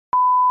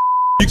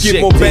You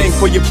get more bang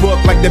for your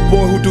buck like that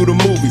boy who do the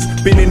movies.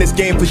 Been in this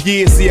game for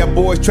years, see how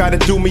boys try to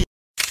do me.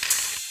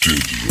 The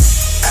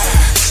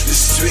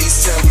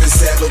streets tell me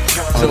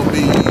so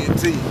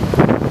BT.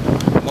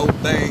 More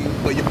bang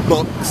for your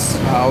bucks.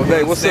 Oh,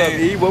 hey, what's up,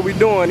 E? What we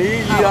doing, E?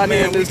 You out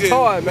here in this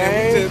toy,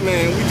 man. We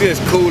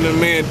just coolin',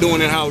 man,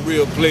 doing it how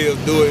real players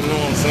do it, you know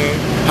what I'm saying?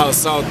 How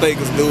South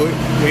Acres do it.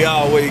 We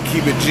always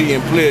keep it G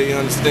and play, you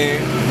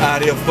understand?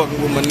 Out here fucking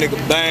with my nigga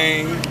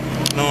Bang.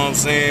 You know what I'm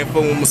saying?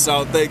 Fucking with my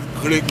South Acres,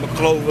 click my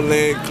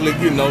Cloverland, click,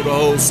 you know, the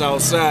whole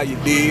South Side, you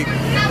dig? You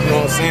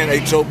know what I'm saying?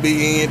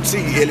 H-O-B-E-N-T,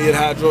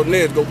 Eliot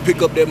Ness. Go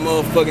pick up that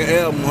motherfucking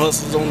album,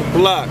 Hustlaz on the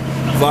Block,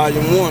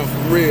 Volume 1,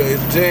 for real,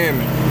 it's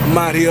jamming. I'm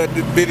out here at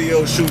the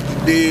video shoot, you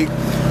dig?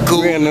 Cool.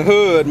 We're in the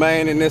hood,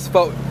 man, in this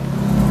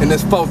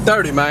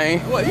 430,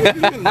 man. Well, you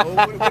know,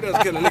 what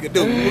else can a nigga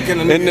do? What can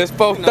a nigga, in this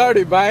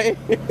 430, man.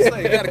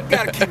 Say,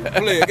 gotta keep it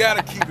playing,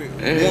 gotta keep it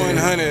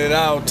 100 at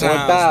all times,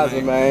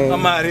 1,000, man.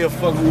 I'm out here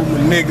fucking with my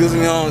niggas,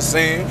 you know what I'm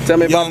saying? Tell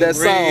me about that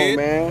song,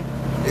 man.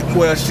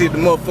 Well, shit, the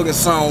motherfucking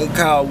song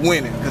called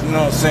Winning, cause you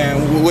know what I'm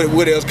saying?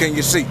 What else can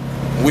you see?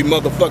 We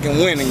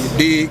motherfucking winning, you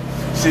dig?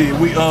 Shit,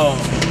 we, you know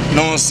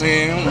what I'm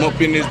saying? I'm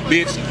up in this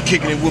bitch,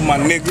 kicking it with my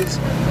niggas.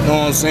 You know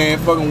what I'm saying?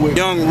 Fucking with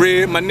Young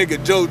Red, my nigga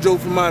JoJo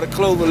from out of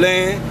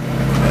Cloverland.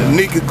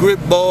 Nika Grip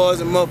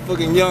Boys and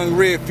motherfucking Young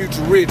Red,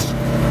 Future Rich.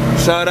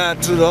 Shout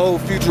out to the whole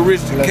Future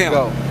Rich camp.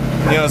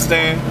 You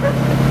understand?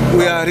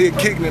 We out here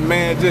kicking it,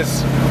 man,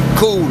 just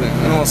cooling. You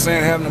know what I'm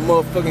saying? Having a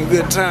motherfucking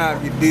good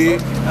time, you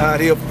dig? Out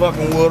here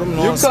fucking with them, you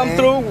know what I'm saying? You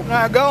come through?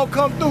 Nah, go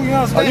come through, you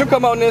understand? Oh, you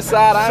come on this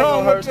side, I ain't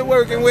gonna hurt you. Show 'em what you're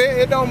working with,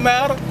 it don't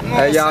matter. You know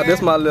hey, y'all,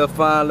 this my little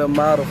fine little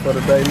model for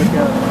the day. Look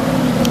at her.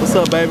 What's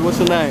up, baby? What's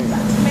your name?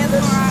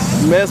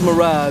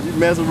 Mesmerize. You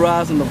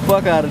mesmerizing the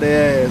fuck out of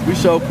their ass. We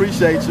sure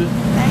appreciate you.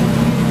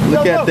 Thank you.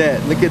 Look at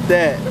that. Look at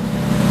that.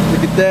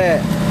 Look at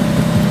that.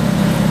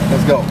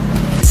 Let's go.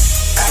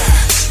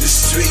 The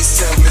streets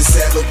tell me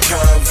never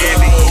come.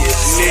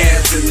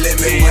 Eliot the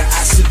limit where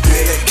I should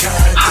be a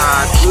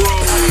condo.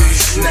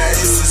 Now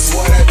this is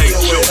what I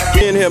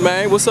do. In here,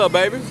 man. What's up,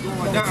 baby?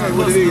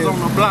 Hustlaz on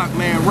the block,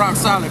 man. Rock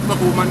solid.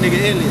 Fucking with my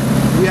nigga Eliot.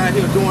 We out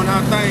here doing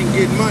our thing,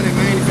 getting money,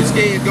 man. If you're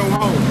scared, go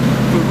home.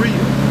 For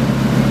real.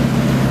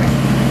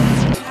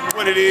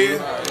 What it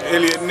is,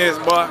 Eliot Ness,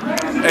 boy.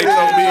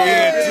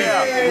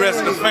 H-O-B-E-N-T, rest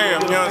of the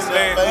fam, you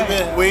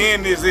understand? We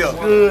in this here.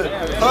 Good.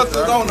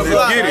 Hustlaz on the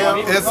block. Get it.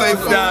 S.A.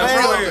 Down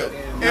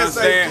you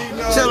understand?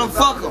 Tell them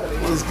fuck them.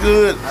 It's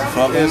good.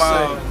 Fuck them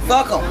all.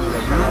 Fuck them.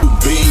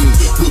 Beans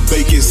with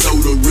baking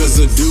soda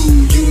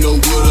residue, you know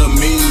what I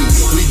mean.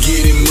 We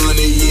getting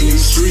money in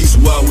these streets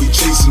while we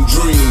chasing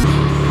dreams.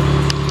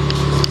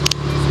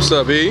 What's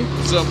up, E?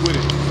 What's up with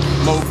it?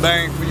 More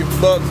bang for your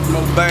bucks,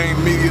 more bang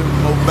media,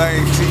 more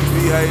bang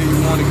TV, however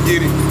you want to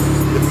get it.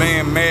 The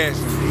man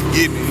mashing, he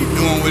getting it, he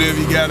doing whatever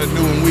he gotta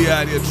do, and we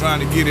out here trying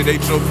to get it.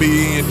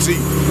 H-O-B-E-N-T,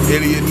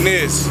 Eliot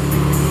Ness,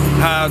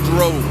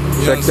 Hydro.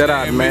 Check that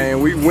out, man.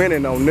 We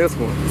winning on this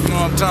one. You know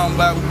what I'm talking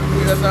about?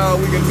 That's all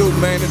we can do,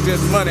 man. It's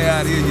just money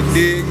out here, you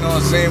dig? You know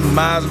what I'm saying?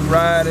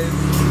 Maserati,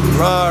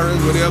 Ferrari,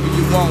 whatever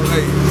you want,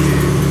 hey.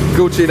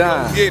 Gucci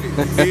down. Get it,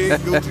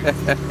 dig? Gucci.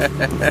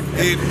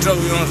 Head to toe,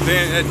 you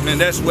understand? And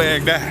that's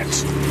swag that.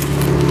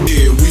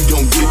 Yeah, we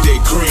gon' get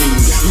that cream.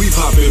 We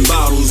poppin'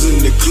 bottles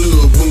in the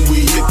club when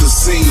we hit the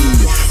scene.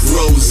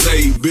 Rose,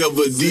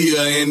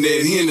 Belvedere, and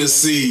that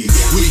Hennessy.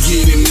 We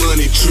getting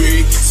money,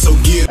 trick, so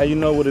get. Hey, you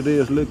know what it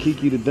is, Lil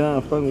Kiki the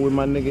Don, fucking with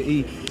my nigga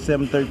E,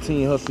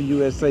 713 Hustle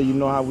USA. You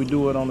know how we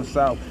do it on the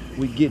South.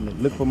 We getting it.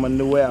 Look for my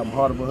new album,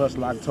 Heart of a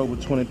Hustler, October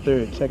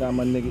 23rd. Check out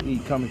my nigga E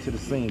coming to the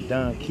scene,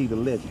 Don Key the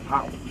Legend.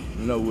 How?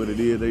 You know what it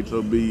is,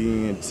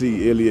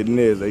 H-O-B-E-N-T, Eliot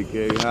Ness,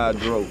 a.k.a.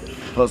 Hydro.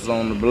 Hustle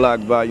on the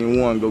Block, Volume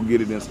 1. Go get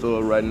it in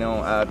store right now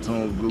on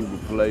iTunes, Google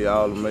Play,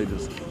 all the major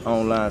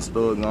online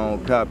stores. Gonna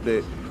cop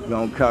that.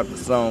 Gonna cop the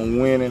song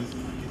Winning.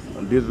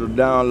 On digital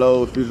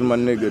download, featuring my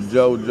nigga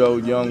JoJo,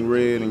 Young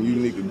Red, and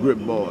Nika Grip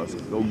Boys.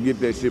 Go get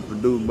that shit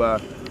produced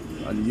by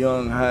a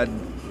young, hot,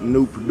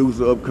 new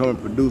producer, upcoming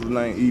producer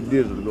named E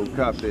Digital. Go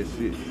cop that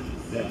shit.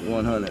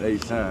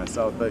 108 times,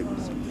 South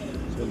Acres.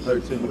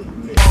 13 with the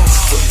nigga.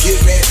 Forgive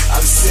me,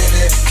 I'm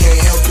sinning, can't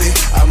help it,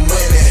 I'm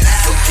winning.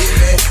 Forgive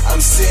me, I'm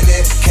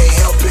sinning, can't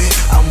help it,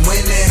 I'm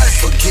winning.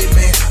 Forgive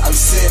me, I'm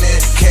sinning,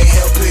 can't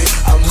help it,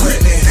 I'm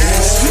winning.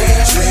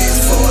 Straight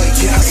dreams for a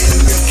young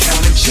in the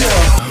county jail.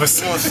 You know what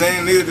I'm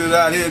saying? Niggas just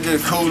out here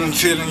just cool and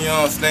chilling, you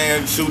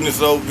understand? Shooting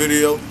this old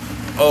video,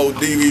 old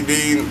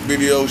DVD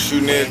video,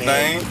 shooting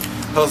everything.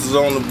 Hustles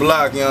on the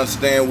block, you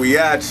understand? We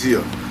out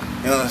here.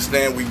 You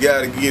understand? We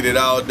gotta get it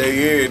all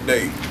day, every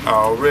day.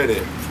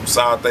 Already. From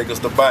South Acres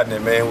to Botany,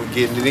 man, we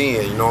getting it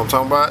in. You know what I'm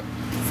talking about?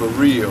 For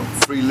real.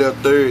 Free left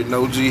third,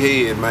 no G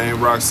head, man.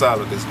 Rock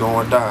solid. It's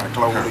going down.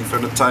 Cloverleaf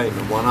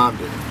Entertainment,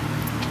 100.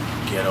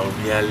 Get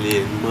over here,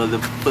 live in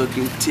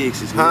motherfucking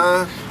Texas,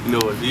 huh? You know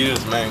what it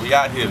is, man. We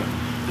out here.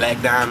 Black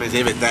diamonds,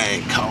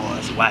 everything.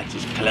 Cars,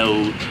 watches,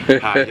 clothes.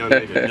 How a young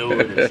nigga know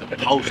it. It's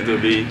supposed to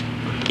be.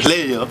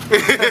 Player.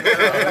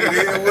 It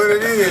is what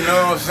it is, you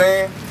know what I'm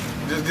saying?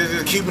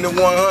 Just keeping it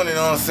 100, you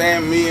know what I'm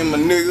saying? Me and my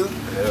nigga,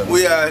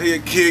 we out here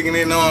kicking it,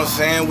 you know what I'm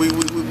saying? We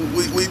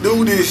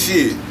do this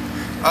shit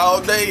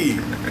all day,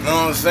 you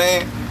know what I'm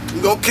saying?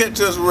 You gonna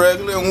catch us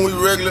regular, and when we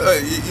regular,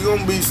 hey, you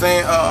gonna be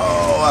saying,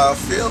 oh, I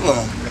feel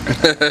them.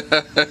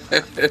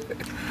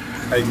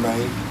 Hey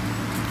man,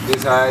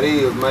 this how it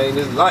is, man.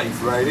 This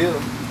life right here.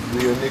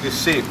 Real nigga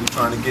shit. We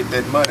trying to get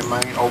that money,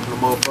 man. Open the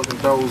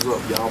motherfucking doors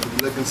up. Y'all be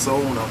looking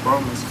soon, I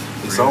promise.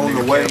 It's real on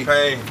the way.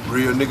 Campaign.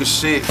 Real nigga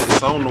shit.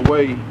 It's on the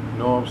way. You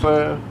know what I'm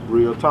saying?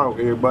 Real talk.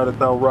 Everybody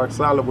thought rock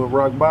solid with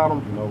rock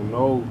bottom.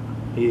 No.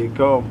 Here it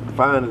come.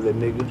 Finally,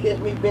 nigga. Catch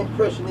me bench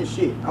pressing this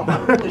shit. I'm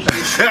about to push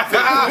this shit.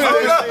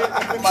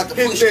 I'm about to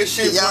push this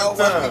shit, y'all.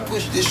 Watch me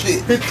push this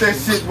shit. Hit that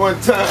shit one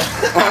time.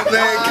 Oh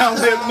man, count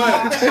that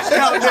money.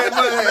 Count that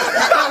money.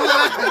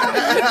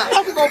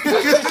 I'm gonna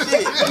push this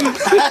shit.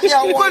 How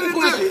y'all want to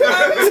push it?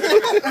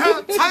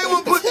 How you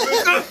want to push it?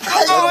 How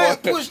y'all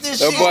want to push this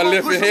shit? That boy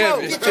lifting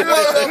heavy. Get your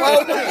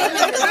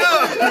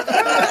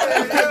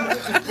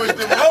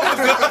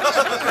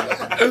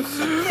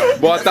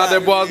Boy, I thought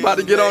that boy was about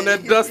to get on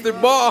that dusty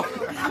ball.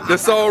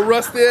 This old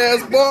rusty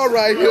ass ball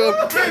right here.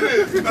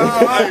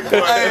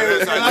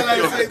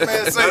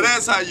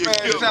 That's how you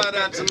kill. Shout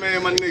out to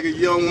my nigga,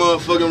 young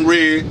motherfucking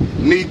Red,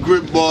 knee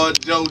grip boy,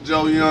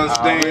 JoJo, you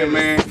understand,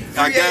 man?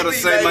 I gotta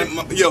say,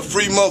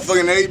 free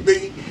motherfucking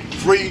AB,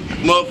 free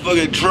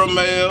motherfucking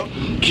Tremel,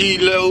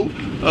 Kilo,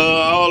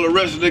 all the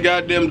rest of the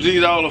goddamn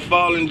G's, all the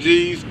fallen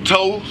G's,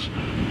 Toast,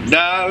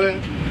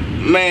 Darling.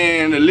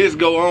 Man, the list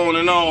go on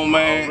and on,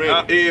 man.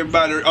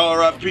 Everybody,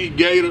 R.I.P.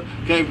 Gator,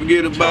 can't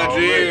forget about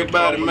you.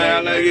 Everybody,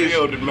 man. I like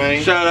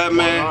it. Shout out,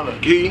 man.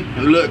 Key,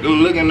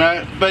 looking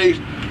at face.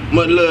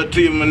 Much love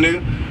to you, my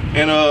nigga.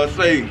 And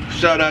say,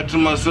 shout out to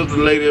my sister,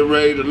 Lady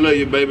Ray. I love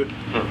you, baby.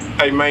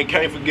 Hey, man,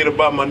 can't forget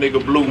about my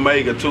nigga Blue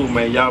Mega, too,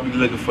 man. Y'all be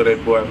looking for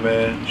that boy,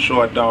 man.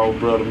 Short dog,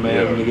 brother,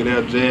 man. Nigga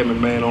there jamming,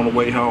 man, on the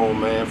way home,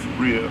 man, for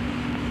real.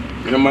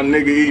 And my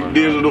nigga E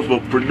Digital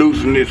for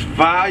producing this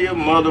fire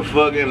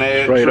motherfucking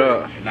ass Straight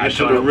track. up. And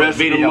to the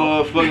rest of the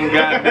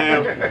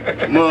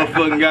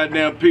motherfucking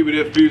goddamn people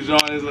that features on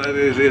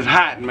it's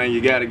hot, man.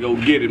 You gotta go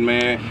get it,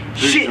 man.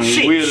 Shit.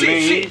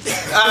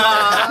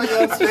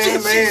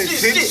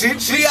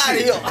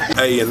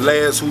 Hey, and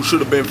last who should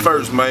have been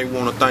first, man,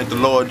 want to thank the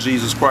Lord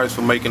Jesus Christ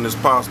for making this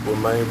possible,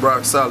 man.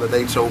 Rock solid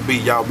HOB,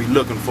 y'all be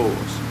looking for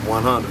us.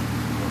 100.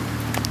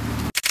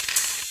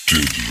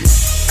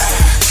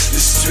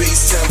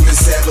 Streets tell me to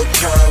have a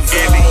convo.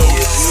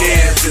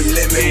 Eliot the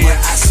limit where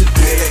I should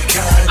be a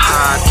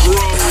condo.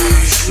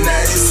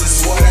 Now this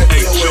is what I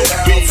do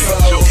without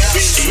flow.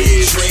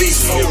 Street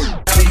dreams for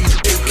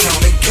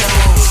come and go.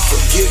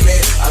 Forgive me,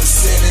 I'm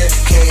sinning,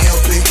 can't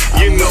help it.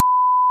 You know.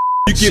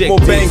 You get more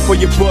bang for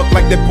your buck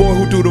like that boy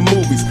who do the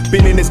movies.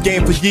 Been in this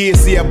game for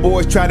years, see how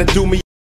boys try to do me